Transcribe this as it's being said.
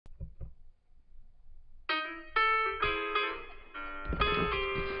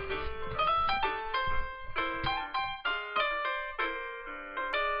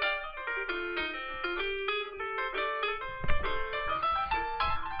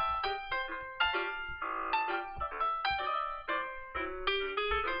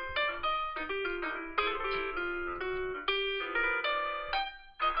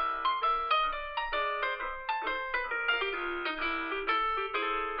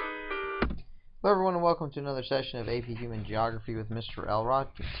Hello everyone, and welcome to another session of AP Human Geography with Mr. Elrod.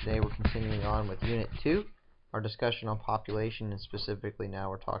 Today we're continuing on with Unit 2, our discussion on population, and specifically now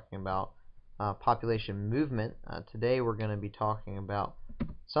we're talking about population movement. Today we're going to be talking about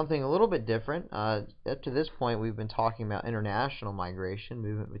something a little bit different. Up to this point we've been talking about international migration,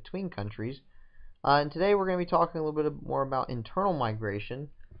 movement between countries. And today we're going to be talking a little bit more about internal migration,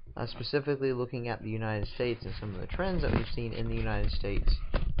 specifically looking at the United States and some of the trends that we've seen in the United States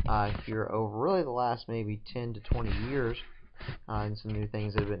here over really the last maybe 10 to 20 years, and some new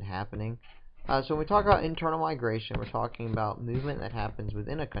things that have been happening. So when we talk about internal migration, we're talking about movement that happens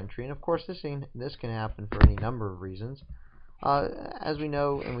within a country, and of course this can happen for any number of reasons. As we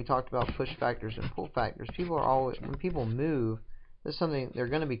know, and we talked about push factors and pull factors, when people move, this is something they're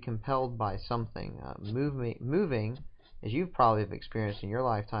going to be compelled by something. Moving, as you probably have experienced in your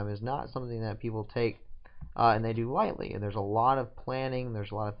lifetime, is not something that people take and they do lightly. And there's a lot of planning,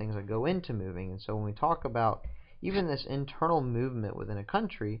 there's a lot of things that go into moving. And so when we talk about even this internal movement within a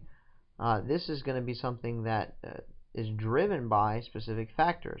country, this is going to be something that is driven by specific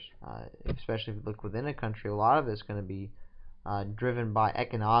factors. Especially if you look within a country, a lot of it's going to be driven by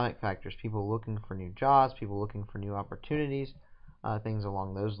economic factors, people looking for new jobs, people looking for new opportunities, things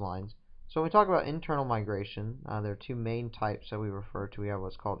along those lines. So when we talk about internal migration, there are two main types that we refer to. We have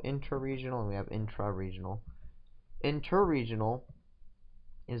what's called intra-regional and we have intra-regional. Inter-regional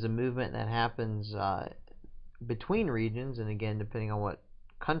is a movement that happens between regions, and again, depending on what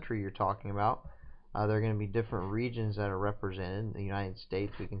country you're talking about, there are going to be different regions that are represented. In the United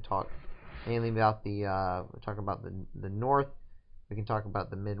States, we can talk mainly about the North, we can talk about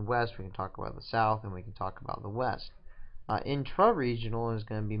the Midwest, we can talk about the South, and we can talk about the West. Intra-regional is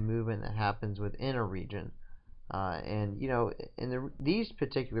going to be movement that happens within a region. And, you know, in these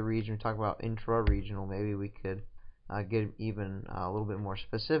particular regions, we talk about intra-regional, maybe we could get even a little bit more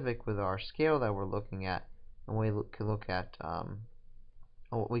specific with our scale that we're looking at. And we can look at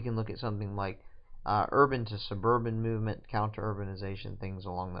something like urban to suburban movement, counter-urbanization, things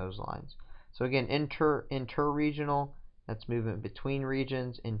along those lines. So again, inter-regional, that's movement between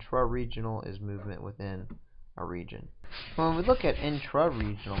regions. Intra-regional is movement within a region. When we look at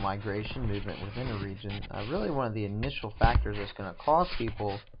intra-regional migration, movement within a region, really one of the initial factors that's going to cause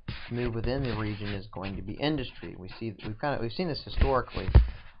people to move within the region is going to be industry. We've seen this historically,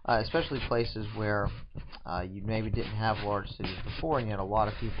 especially places where you maybe didn't have large cities before, and you had a lot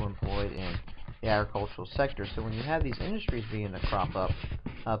of people employed in the agricultural sector. So when you have these industries beginning to crop up,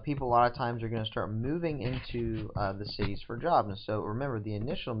 people a lot of times are going to start moving into the cities for jobs. And so remember, the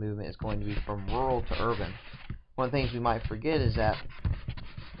initial movement is going to be from rural to urban. One of the things we might forget is that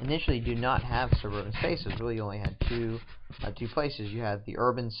initially you do not have suburban spaces. Really, you only had two places. You had the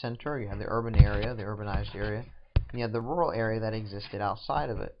urban center, you had the urban area, the urbanized area, and you had the rural area that existed outside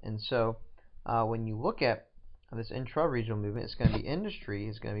of it. And so when you look at this intra-regional movement, it's going to be industry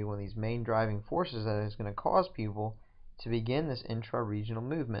is going to be one of these main driving forces that is going to cause people to begin this intra-regional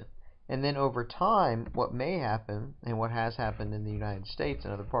movement. And then over time, what may happen, and what has happened in the United States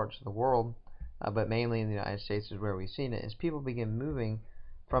and other parts of the world, but mainly in the United States is where we've seen it, is people begin moving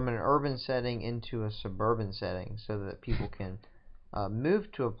from an urban setting into a suburban setting so that people can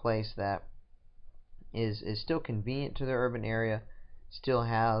move to a place that is still convenient to their urban area, still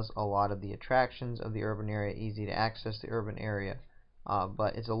has a lot of the attractions of the urban area, easy to access the urban area,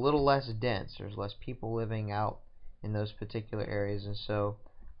 but it's a little less dense. There's less people living out in those particular areas, and so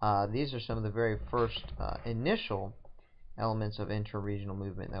these are some of the very first initial elements of intra-regional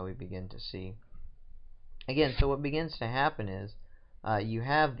movement that we begin to see. Again, so what begins to happen is you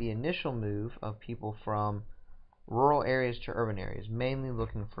have the initial move of people from rural areas to urban areas, mainly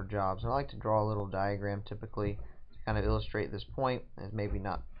looking for jobs. And I like to draw a little diagram typically to kind of illustrate this point. It's maybe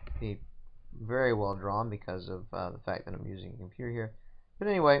not be very well drawn because of the fact that I'm using a computer here. But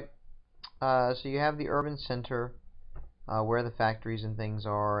anyway, so you have the urban center where the factories and things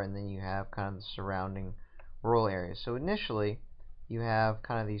are, and then you have kind of the surrounding rural areas. So initially, you have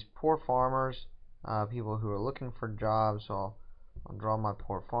kind of these poor farmers, people who are looking for jobs. So I'll draw my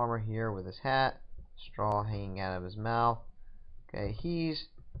poor farmer here with his hat, straw hanging out of his mouth. Okay, he's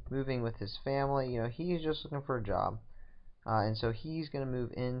moving with his family. You know, he's just looking for a job, and so he's going to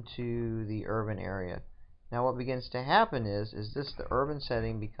move into the urban area. Now what begins to happen is the urban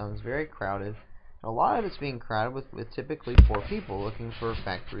setting becomes very crowded, and a lot of it's being crowded with typically poor people looking for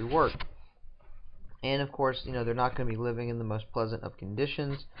factory work. And of course, they're not going to be living in the most pleasant of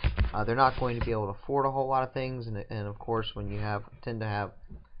conditions. They're not going to be able to afford a whole lot of things, and of course, when you tend to have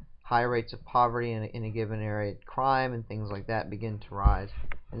high rates of poverty in a given area, crime and things like that begin to rise.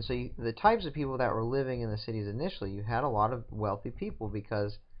 And so the types of people that were living in the cities initially, you had a lot of wealthy people,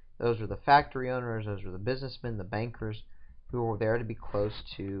 because those were the factory owners, those were the businessmen, the bankers, who were there to be close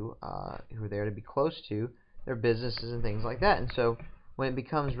to their businesses and things like that. And so when it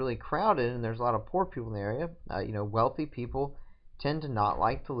becomes really crowded and there's a lot of poor people in the area, wealthy people tend to not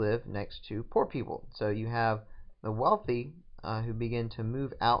like to live next to poor people. So you have the wealthy who begin to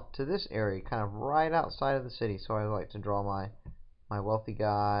move out to this area, kind of right outside of the city. So I like to draw my wealthy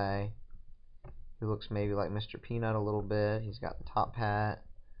guy, who looks maybe like Mr. Peanut a little bit. He's got the top hat,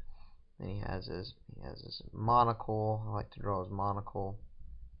 and he has his monocle. I like to draw his monocle.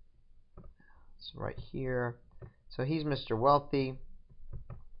 It's right here. So he's Mr. Wealthy.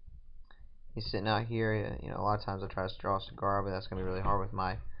 He's sitting out here. A lot of times I try to draw a cigar, but that's going to be really hard with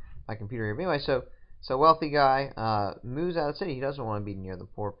my computer here. But anyway, so wealthy guy moves out of the city. He doesn't want to be near the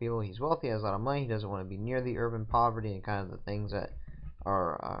poor people. He's wealthy, has a lot of money. He doesn't want to be near the urban poverty and kind of the things that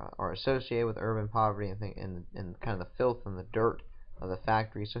are associated with urban poverty and kind of the filth and the dirt of the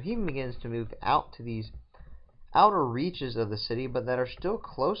factory. So he begins to move out to these outer reaches of the city, but that are still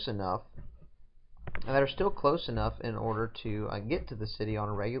close enough in order to get to the city on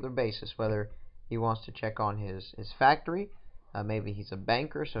a regular basis, whether he wants to check on his factory, maybe he's a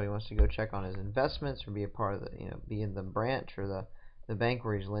banker, so he wants to go check on his investments, or be a part of be in the branch or the bank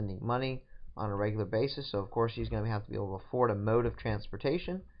where he's lending money on a regular basis. So of course he's going to have to be able to afford a mode of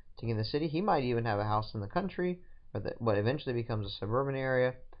transportation to get in the city. He might even have a house in the country, or what eventually becomes a suburban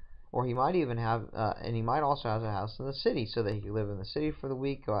area, or he might even have, and he might also have a house in the city, so that he can live in the city for the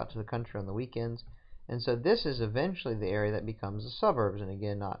week, go out to the country on the weekends. And so this is eventually the area that becomes the suburbs. And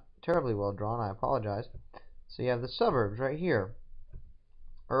again, not terribly well drawn, I apologize. So you have the suburbs right here.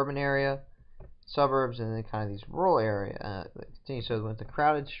 Urban area, suburbs, and then kind of these rural area. So with the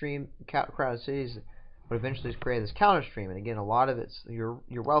crowded cities, what eventually is created this counter stream. And again, a lot of it's your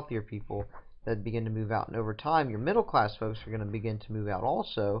wealthier people that begin to move out. And over time, your middle class folks are going to begin to move out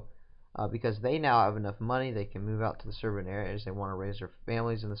also, because they now have enough money. They can move out to the suburban areas. They want to raise their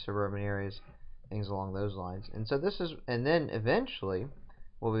families in the suburban areas, things along those lines. And so and then eventually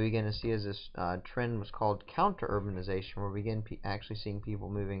what we begin to see is this trend was called counter-urbanization, where we begin actually seeing people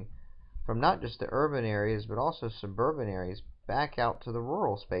moving from not just the urban areas but also suburban areas back out to the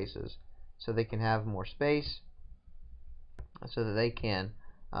rural spaces, so they can have more space, so that they can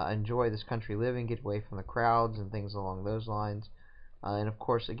enjoy this country living, get away from the crowds and things along those lines. And of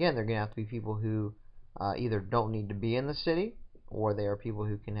course, again, they're going to have to be people who either don't need to be in the city, or they are people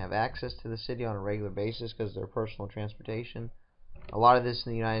who can have access to the city on a regular basis because of their personal transportation. A lot of this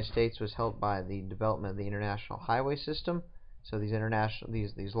in the United States was helped by the development of the international highway system. So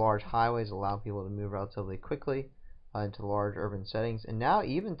these large highways allow people to move relatively quickly into large urban settings. And now,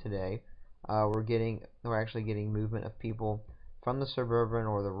 even today, we're actually getting movement of people from the suburban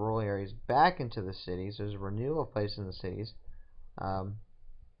or the rural areas back into the cities. There's a renewal of places in the cities,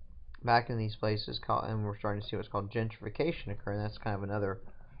 back in these places, and we're starting to see what's called gentrification occur. And that's kind of another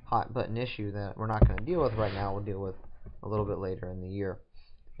hot button issue that we're not going to deal with right now. We'll deal with a little bit later in the year.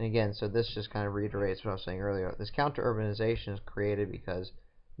 And again, so this just kind of reiterates what I was saying earlier. This counter-urbanization is created because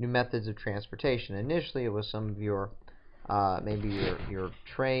new methods of transportation. Initially, it was some of your maybe your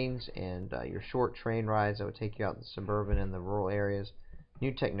trains and your short train rides that would take you out in the suburban and the rural areas.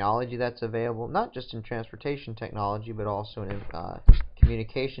 New technology that's available, not just in transportation technology, but also in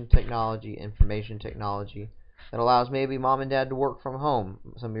communication technology, information technology, that allows maybe mom and dad to work from home.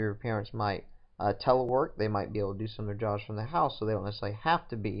 Some of your parents might telework. They might be able to do some of their jobs from the house, so they don't necessarily have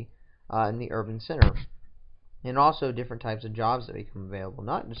to be in the urban center. And also different types of jobs that become available,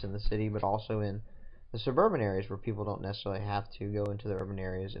 not just in the city, but also in the suburban areas, where people don't necessarily have to go into the urban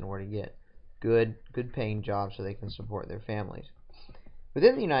areas in order to get good paying jobs so they can support their families.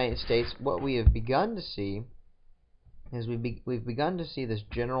 Within the United States, what we have begun to see is we've begun to see this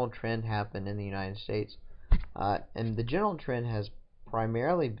general trend happen in the United States. And the general trend has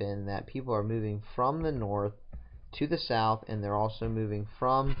primarily been that people are moving from the north to the south, and they're also moving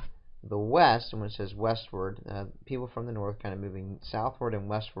from the west, and when it says westward, people from the north kind of moving southward and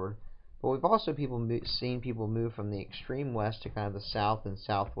westward. But we've also seen people move from the extreme west to kind of the south and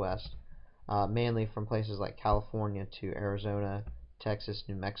southwest, mainly from places like California to Arizona, Texas,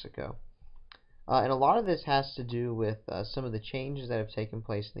 New Mexico. And a lot of this has to do with some of the changes that have taken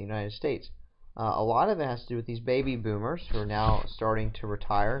place in the United States. A lot of it has to do with these baby boomers who are now starting to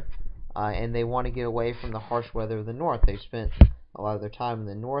retire, and they want to get away from the harsh weather of the north. They've spent a lot of their time in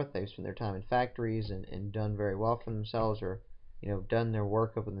the north. They've spent their time in factories and done very well for themselves, or done their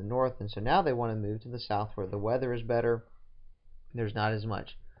work up in the north, and so now they want to move to the south where the weather is better. There's not as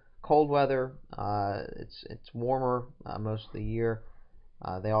much cold weather. It's warmer most of the year.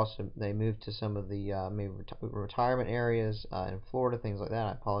 They moved to some of the maybe retirement areas in Florida, things like that.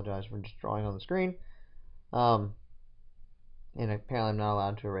 I apologize for just drawing on the screen. Um, and apparently I'm not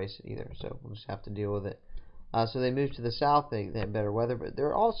allowed to erase it either, so we'll just have to deal with it. So they moved to the south. They had better weather, but there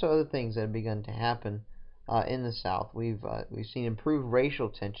are also other things that have begun to happen in the south. We've seen improved racial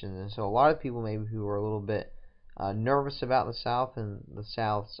tensions, and so a lot of people maybe who are a little bit nervous about the South and the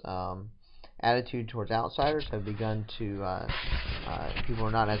South's attitude towards outsiders have begun to people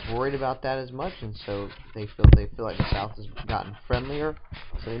are not as worried about that as much, and so they feel like the South has gotten friendlier,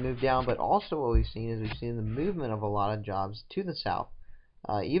 so they move down. But also what we've seen the movement of a lot of jobs to the South,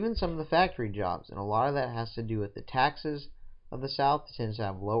 even some of the factory jobs, and a lot of that has to do with the taxes of the South. It tends to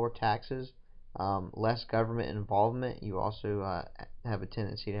have lower taxes, less government involvement. You also have a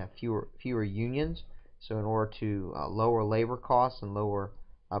tendency to have fewer unions. So in order to lower labor costs and lower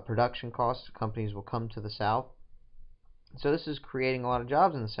production costs, companies will come to the South. So this is creating a lot of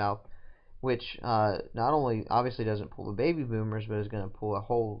jobs in the South, which not only obviously doesn't pull the baby boomers, but is going to pull a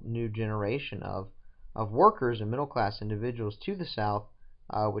whole new generation of workers and middle class individuals to the South,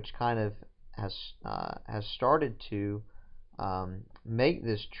 which kind of has started to make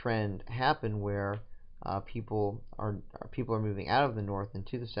this trend happen where people are moving out of the North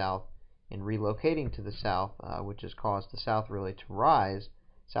into the South and relocating to the South, which has caused the South really to rise.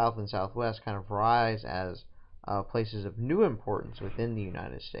 South and Southwest kind of rise as places of new importance within the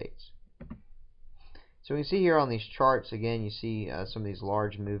United States. So we can see here on these charts, again, you see some of these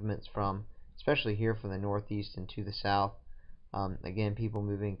large movements from, especially here from the Northeast into the South. Again, people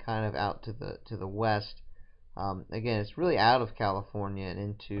moving kind of out to the west. Again, it's really out of California and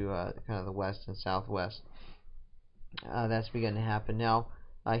into kind of the west and southwest. That's begun to happen now.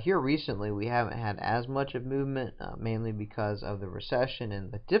 Here recently, we haven't had as much of movement, mainly because of the recession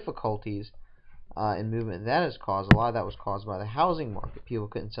and the difficulties in movement that has caused. A lot of that was caused by the housing market. People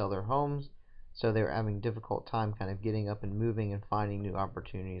couldn't sell their homes, so they were having a difficult time kind of getting up and moving and finding new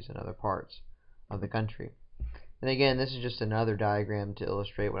opportunities in other parts of the country. And again, this is just another diagram to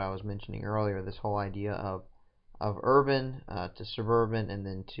illustrate what I was mentioning earlier, this whole idea of urban to suburban and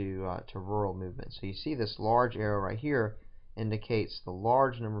then to rural movement. So you see this large arrow right here indicates the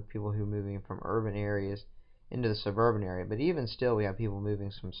large number of people who are moving from urban areas into the suburban area. But even still, we have people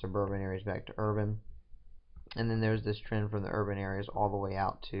moving from suburban areas back to urban. And then there's this trend from the urban areas all the way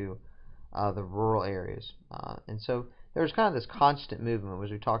out to the rural areas. And so there's kind of this constant movement, as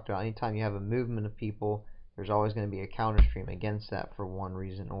we talked about. Anytime you have a movement of people, there's always going to be a counterstream against that for one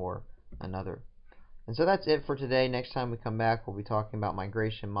reason or another. And so that's it for today. Next time we come back, we'll be talking about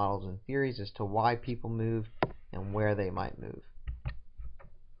migration models and theories as to why people move and where they might move.